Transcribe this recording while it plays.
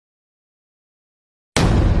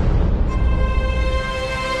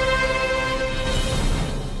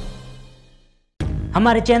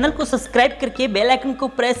हमारे चैनल को सब्सक्राइब करके बेल आइकन को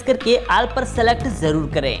प्रेस करके ऑल पर सेलेक्ट जरूर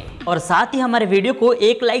करें और साथ ही हमारे वीडियो को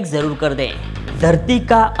एक लाइक जरूर कर दें। धरती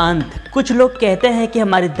का अंत। कुछ लोग कहते हैं कि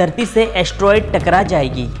हमारी धरती से एस्ट्रॉयड टकरा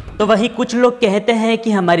जाएगी, तो वहीं कुछ लोग कहते हैं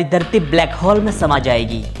कि हमारी धरती ब्लैक होल में समा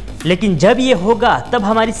जाएगी। लेकिन जब ये होगा तब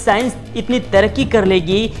हमारी साइंस इतनी तरक्की कर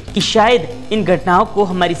लेगी कि शायद इन घटनाओं को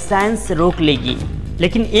हमारी साइंस रोक लेगी।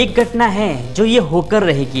 लेकिन एक घटना है जो ये होकर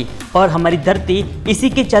रहेगी और हमारी धरती इसी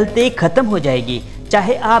के चलते खत्म हो जाएगी,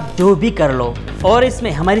 चाहे आप जो भी कर लो। और इसमें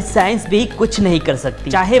हमारी साइंस भी कुछ नहीं कर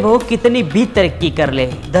सकती, चाहे वो कितनी भी तरक्की कर ले।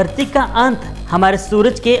 धरती का अंत हमारे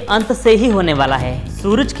सूरज के अंत से ही होने वाला है।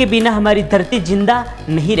 सूरज के बिना हमारी धरती जिंदा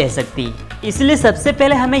नहीं रह सकती। इसलिए सबसे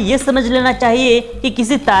पहले हमें ये समझ लेना चाहिए कि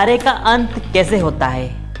किसी तारे का अंत कैसे होता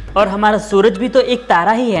है। और हमारा सूरज भी तो एक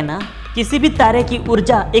तारा ही है ना। किसी भी तारे की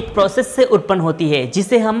ऊर्जा एक प्रोसेस से उत्पन्न होती है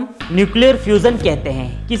जिसे हम न्यूक्लियर फ्यूजन कहते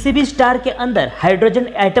हैं। किसी भी स्टार के अंदर हाइड्रोजन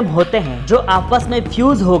एटम होते हैं जो आपस में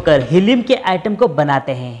फ्यूज होकर हीलियम के एटम को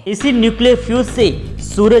बनाते हैं। इसी न्यूक्लियर फ्यूज से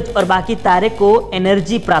सूरज और बाकी तारे को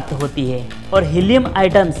एनर्जी प्राप्त होती है और हीलियम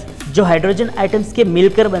आइटम्स जो हाइड्रोजन आइटम्स के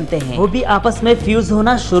मिलकर बनते हैं वो भी आपस में फ्यूज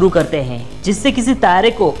होना शुरू करते हैं, जिससे किसी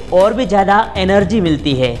तारे को और भी ज्यादा एनर्जी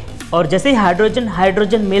मिलती है। और जैसे ही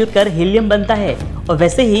हाइड्रोजन मिलकर हीलियम बनता है और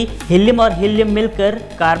वैसे ही हीलियम और हीलियम मिलकर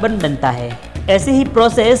कार्बन बनता है। ऐसे ही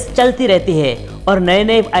प्रोसेस चलती रहती है और नए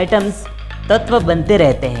नए आइटम्स तत्व बनते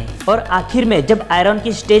रहते हैं। और आखिर में जब आयरन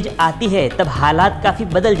की स्टेज आती है तब हालात काफी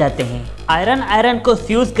बदल जाते हैं। आयरन को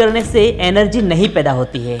फ्यूज करने से एनर्जी नहीं पैदा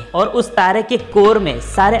होती है और उस तारे के कोर में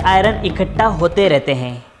सारे आयरन इकट्ठा होते रहते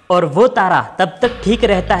हैं। और वो तारा तब तक ठीक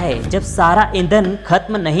रहता है जब सारा ईंधन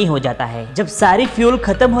खत्म नहीं हो जाता है। जब सारी फ्यूल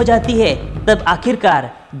खत्म हो जाती है तब आखिरकार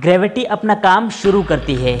ग्रेविटी अपना काम शुरू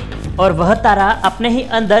करती है और वह तारा अपने ही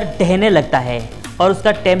अंदर ढहने लगता है और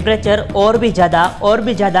उसका टेम्परेचर और भी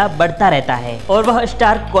ज्यादा बढ़ता रहता है और वह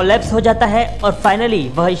स्टार कोलैप्स हो जाता है और फाइनली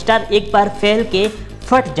वह स्टार एक बार फैल के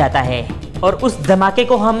फट जाता है और उस धमाके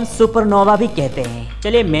को हम सुपरनोवा भी कहते हैं।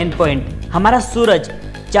 चलिए मेन पॉइंट, हमारा सूरज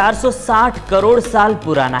 460 करोड़ साल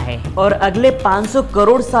पुराना है और अगले 500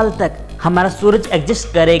 करोड़ साल तक हमारा सूरज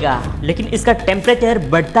एग्जिस्ट करेगा। लेकिन इसका टेम्परेचर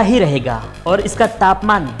बढ़ता ही रहेगा और इसका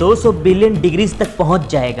तापमान 200 बिलियन डिग्री तक पहुंच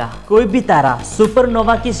जाएगा। कोई भी तारा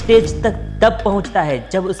सुपरनोवा की स्टेज तक तब पहुंचता है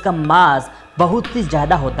जब उसका मास बहुत ही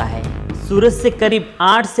ज्यादा होता है, सूरज से करीब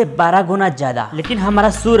 8 से 12 गुना ज्यादा। लेकिन हमारा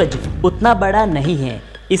सूरज उतना बड़ा नहीं है,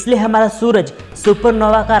 इसलिए हमारा सूरज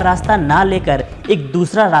सुपरनोवा का रास्ता ना लेकर एक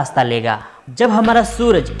दूसरा रास्ता लेगा। जब हमारा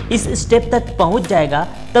सूरज इस स्टेप तक पहुंच जाएगा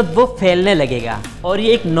तब वो फैलने लगेगा और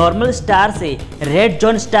ये एक नॉर्मल स्टार से रेड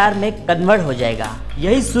जॉन स्टार में कन्वर्ट हो जाएगा।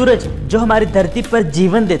 यही सूरज जो हमारी धरती पर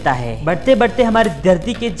जीवन देता है, बढ़ते बढ़ते हमारी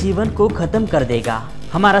धरती के जीवन को खत्म कर देगा।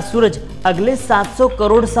 हमारा सूरज अगले 700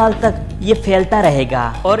 करोड़ साल तक ये फैलता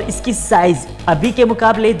रहेगा और इसकी साइज अभी के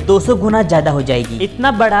मुकाबले 200 गुना ज्यादा हो जाएगी।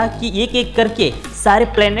 इतना बड़ा कि एक एक करके सारे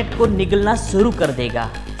प्लेनेट को निगलना शुरू कर देगा।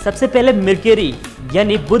 सबसे पहले मरकरी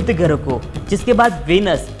यानी बुध ग्रह को, जिसके बाद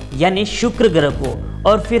वीनस यानी शुक्र ग्रह को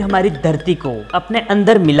और फिर हमारी धरती को अपने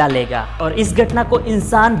अंदर मिला लेगा। और इस घटना को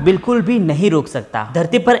इंसान बिल्कुल भी नहीं रोक सकता।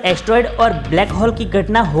 धरती पर एस्ट्रॉयड और ब्लैक होल की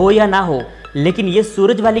घटना हो या ना हो, लेकिन ये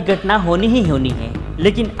सूरज वाली घटना होनी ही होनी है।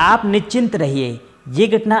 लेकिन आप निश्चिंत रहिए, ये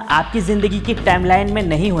घटना आपकी जिंदगी की टाइमलाइन में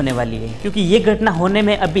नहीं होने वाली है, क्योंकि ये घटना होने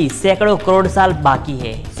में अभी सैकड़ों करोड़ साल बाकी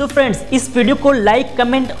है। सो फ्रेंड्स, इस वीडियो को लाइक,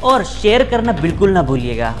 कमेंट और शेयर करना बिल्कुल ना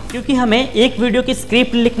भूलिएगा, क्योंकि हमें एक वीडियो की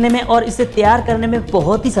स्क्रिप्ट लिखने में और इसे तैयार करने में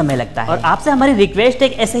बहुत ही समय लगता है। और आपसे हमारी रिक्वेस्ट है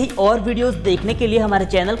कि ऐसे ही और वीडियोस देखने के लिए हमारे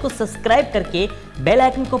चैनल को सब्सक्राइब करके बेल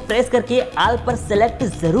आइकन को प्रेस करके ऑल पर सेलेक्ट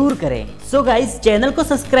जरूर करें। सो गाइस, चैनल को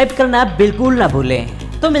सब्सक्राइब करना बिल्कुल ना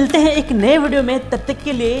भूलें। तो मिलते हैं एक नए वीडियो में, तब तक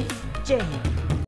के लिए जय हिंद।